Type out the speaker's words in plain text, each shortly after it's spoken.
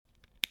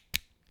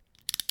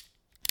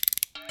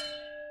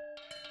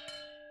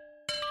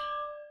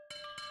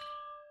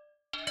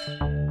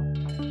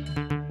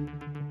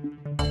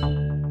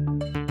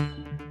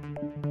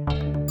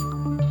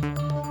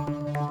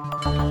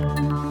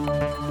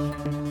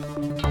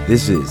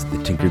This is the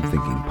Tinkered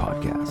Thinking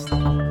Podcast.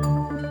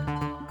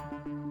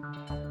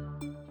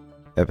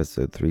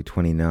 Episode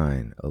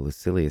 329, A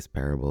Lucilius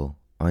Parable,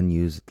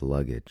 Unused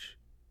Luggage.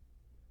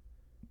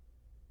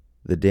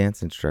 The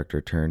dance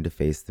instructor turned to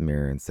face the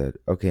mirror and said,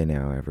 "Okay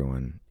now,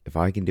 everyone, if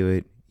I can do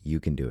it, you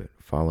can do it.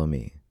 Follow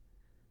me."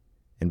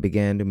 And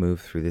began to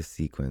move through this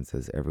sequence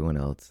as everyone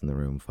else in the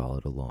room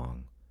followed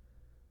along.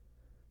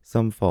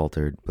 Some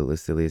faltered, but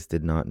Lucilius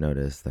did not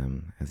notice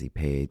them as he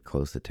paid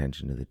close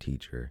attention to the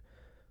teacher,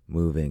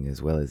 moving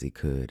as well as he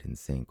could in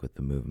sync with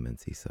the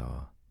movements he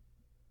saw.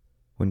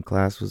 When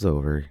class was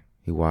over,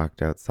 he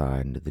walked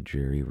outside into the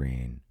dreary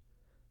rain.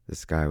 The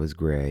sky was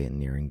gray and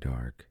nearing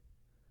dark,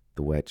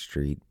 the wet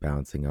street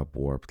bouncing up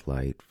warped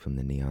light from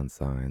the neon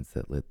signs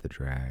that lit the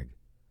drag.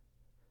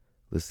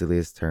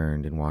 Lucilius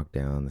turned and walked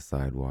down the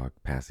sidewalk,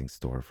 passing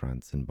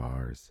storefronts and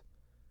bars.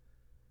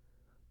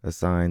 A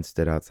sign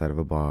stood outside of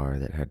a bar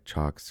that had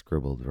chalk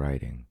scribbled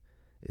writing.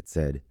 It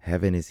said,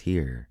 "Heaven is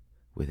here,"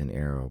 with an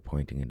arrow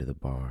pointing into the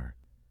bar.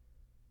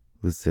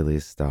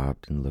 Lucilius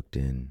stopped and looked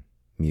in.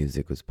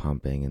 Music was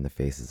pumping and the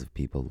faces of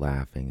people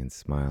laughing and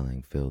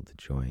smiling filled the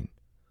joint.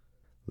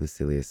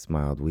 Lucilius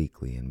smiled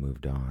weakly and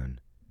moved on.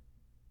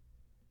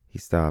 He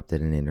stopped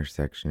at an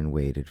intersection and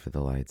waited for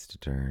the lights to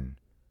turn.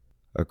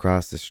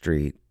 Across the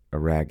street, a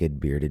ragged,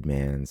 bearded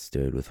man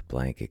stood with a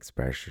blank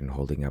expression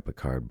holding up a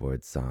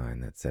cardboard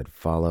sign that said,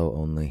 "Follow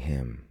only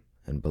him,"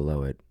 and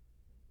below it,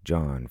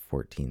 John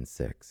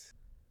 14:6.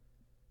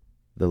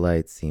 The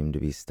lights seemed to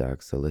be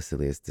stuck, so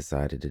Lucilius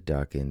decided to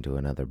duck into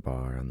another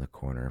bar on the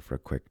corner for a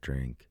quick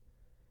drink.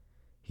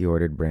 He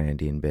ordered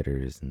brandy and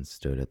bitters and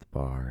stood at the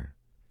bar,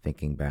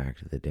 thinking back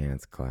to the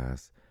dance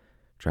class,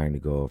 trying to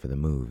go over the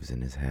moves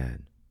in his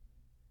head.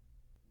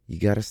 "You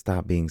gotta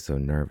stop being so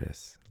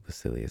nervous,"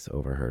 Lucilius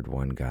overheard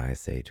one guy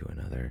say to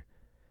another.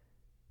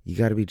 "You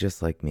gotta be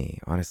just like me.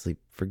 Honestly,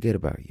 forget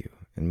about you,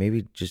 and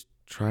maybe just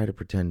try to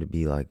pretend to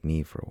be like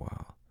me for a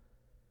while.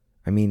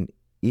 I mean,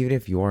 even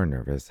if you are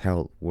nervous,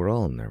 hell, we're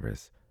all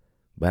nervous,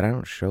 but I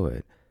don't show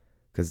it,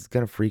 because it's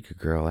gonna freak a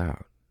girl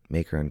out,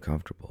 make her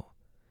uncomfortable.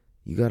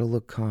 You gotta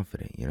look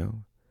confident, you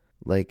know?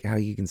 Like how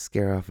you can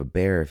scare off a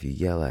bear if you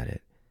yell at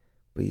it,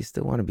 but you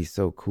still want to be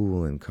so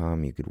cool and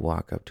calm you could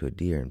walk up to a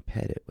deer and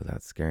pet it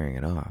without scaring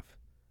it off."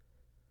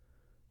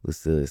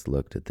 Lucilius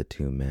looked at the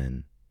two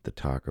men. The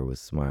talker was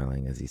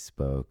smiling as he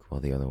spoke, while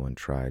the other one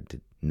tried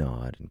to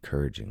nod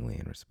encouragingly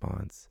in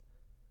response.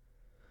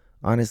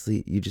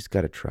 "Honestly, you just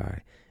gotta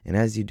try, and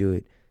as you do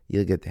it,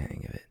 you'll get the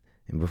hang of it,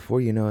 and before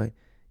you know it,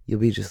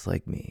 you'll be just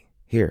like me.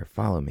 Here,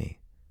 follow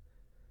me."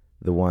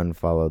 The one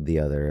followed the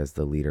other as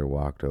the leader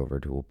walked over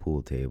to a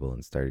pool table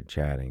and started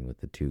chatting with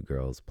the two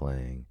girls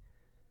playing.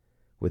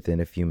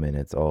 Within a few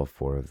minutes, all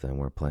four of them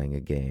were playing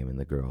a game and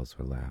the girls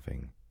were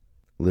laughing.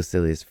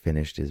 Lucilius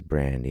finished his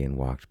brandy and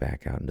walked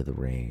back out into the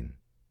rain.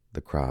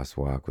 The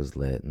crosswalk was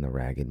lit and the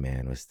ragged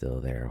man was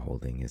still there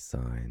holding his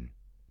sign.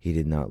 He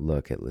did not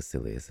look at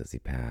Lucilius as he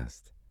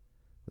passed.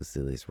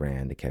 Lucilius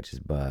ran to catch his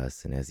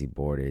bus, and as he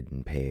boarded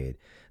and paid,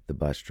 the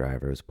bus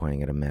driver was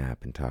pointing at a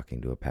map and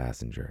talking to a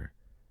passenger.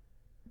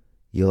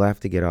 "You'll have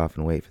to get off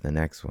and wait for the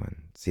next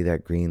one. See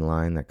that green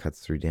line that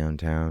cuts through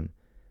downtown?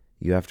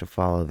 You have to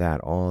follow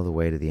that all the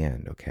way to the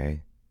end,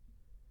 okay?"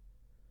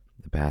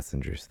 The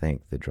passengers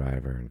thanked the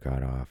driver and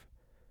got off.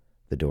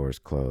 The doors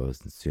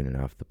closed, and soon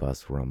enough the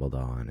bus rumbled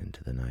on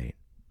into the night.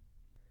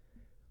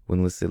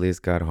 When Lucilius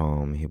got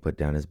home, he put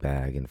down his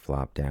bag and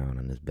flopped down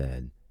on his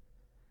bed.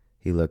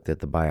 He looked at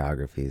the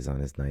biographies on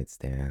his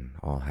nightstand,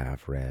 all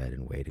half read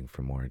and waiting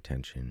for more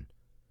attention.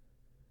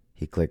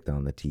 He clicked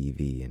on the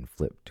TV and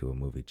flipped to a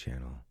movie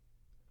channel.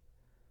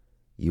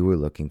 "You were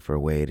looking for a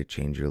way to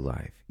change your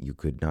life. You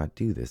could not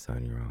do this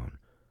on your own.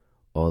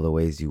 All the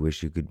ways you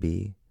wish you could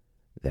be,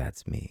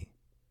 that's me.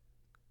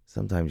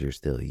 Sometimes you're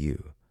still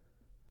you.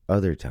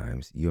 Other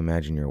times you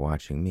imagine you're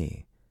watching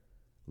me.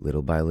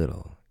 Little by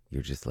little,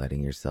 you're just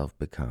letting yourself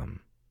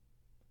become."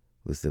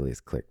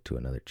 Lucilius clicked to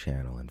another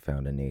channel and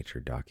found a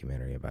nature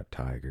documentary about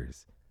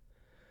tigers.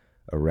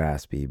 A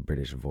raspy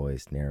British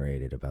voice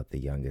narrated about the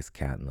youngest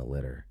cat in the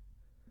litter.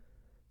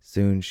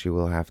 Soon she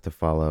will have to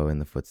follow in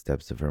the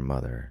footsteps of her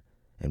mother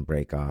and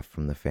break off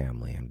from the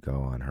family and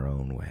go on her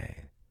own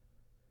way.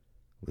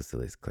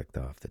 Lucilius clicked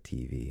off the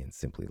TV and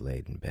simply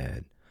laid in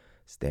bed,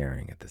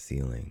 staring at the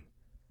ceiling.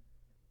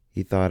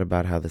 He thought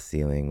about how the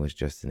ceiling was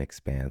just an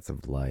expanse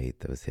of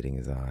light that was hitting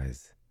his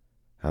eyes,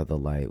 how the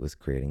light was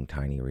creating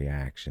tiny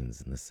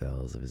reactions in the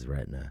cells of his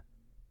retina.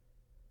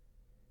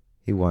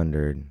 He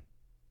wondered,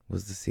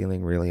 was the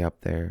ceiling really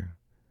up there,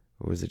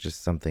 or was it just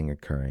something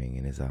occurring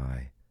in his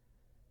eye?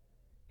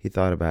 He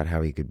thought about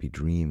how he could be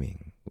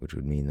dreaming, which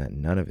would mean that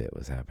none of it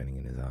was happening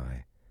in his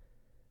eye,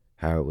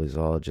 how it was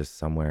all just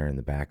somewhere in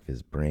the back of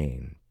his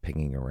brain,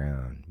 pinging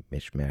around,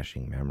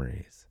 mishmashing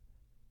memories.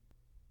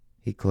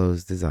 He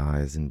closed his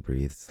eyes and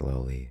breathed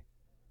slowly.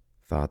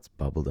 Thoughts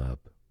bubbled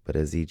up, but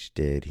as each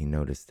did, he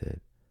noticed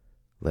it,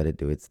 let it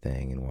do its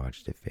thing, and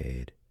watched it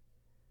fade.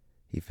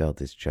 He felt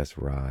his chest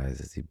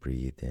rise as he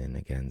breathed in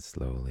again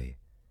slowly.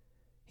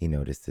 He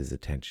noticed his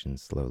attention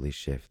slowly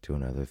shift to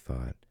another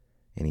thought,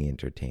 and he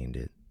entertained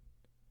it.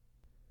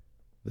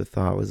 The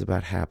thought was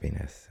about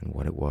happiness and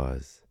what it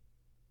was.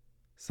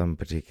 Some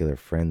particular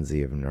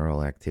frenzy of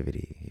neural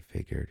activity, he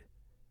figured.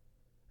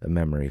 A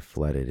memory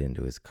flooded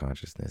into his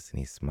consciousness and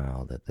he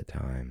smiled at the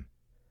time.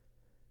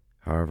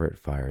 However it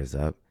fires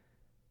up,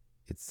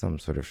 it's some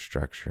sort of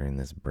structure in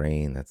this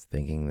brain that's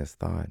thinking this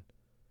thought.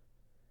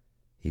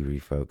 He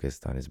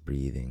refocused on his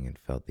breathing and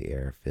felt the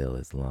air fill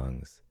his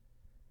lungs.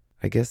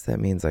 I guess that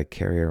means I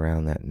carry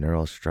around that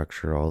neural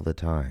structure all the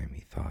time,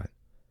 he thought.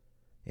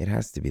 It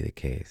has to be the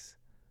case.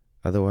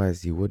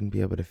 Otherwise, you wouldn't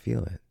be able to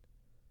feel it.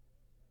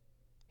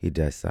 He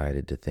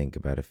decided to think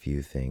about a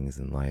few things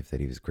in life that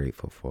he was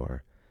grateful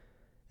for,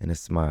 and a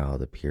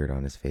smile appeared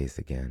on his face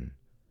again.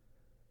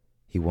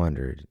 He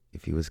wondered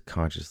if he was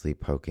consciously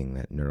poking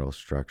that neural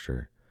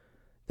structure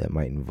that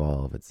might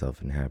involve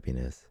itself in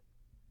happiness.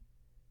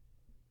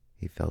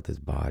 He felt his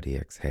body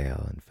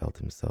exhale and felt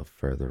himself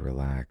further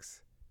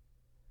relax.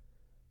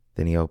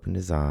 Then he opened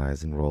his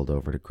eyes and rolled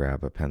over to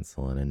grab a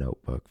pencil and a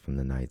notebook from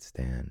the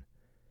nightstand.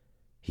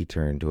 He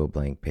turned to a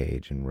blank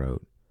page and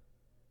wrote,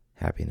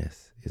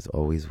 "Happiness is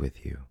always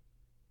with you."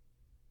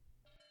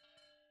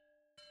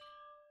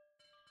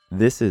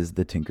 This is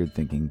the Tinkered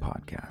Thinking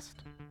Podcast.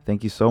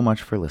 Thank you so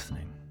much for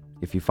listening.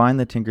 If you find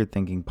the Tinkered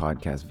Thinking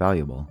Podcast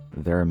valuable,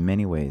 there are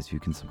many ways you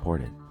can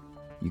support it.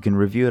 You can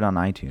review it on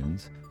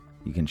iTunes,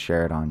 you can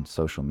share it on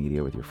social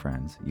media with your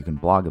friends, you can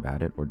blog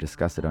about it or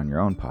discuss it on your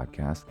own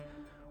podcast,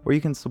 or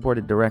you can support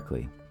it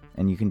directly,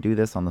 and you can do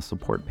this on the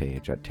support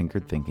page at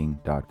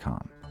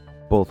tinkeredthinking.com.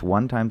 Both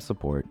one-time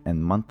support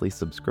and monthly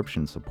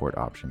subscription support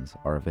options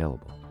are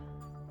available.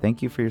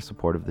 Thank you for your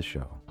support of the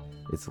show.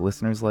 It's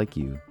listeners like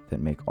you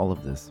that make all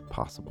of this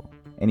possible.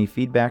 Any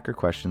feedback or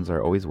questions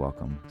are always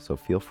welcome, so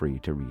feel free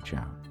to reach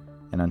out.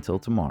 And until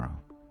tomorrow,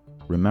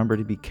 remember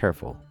to be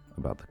careful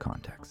about the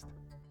context.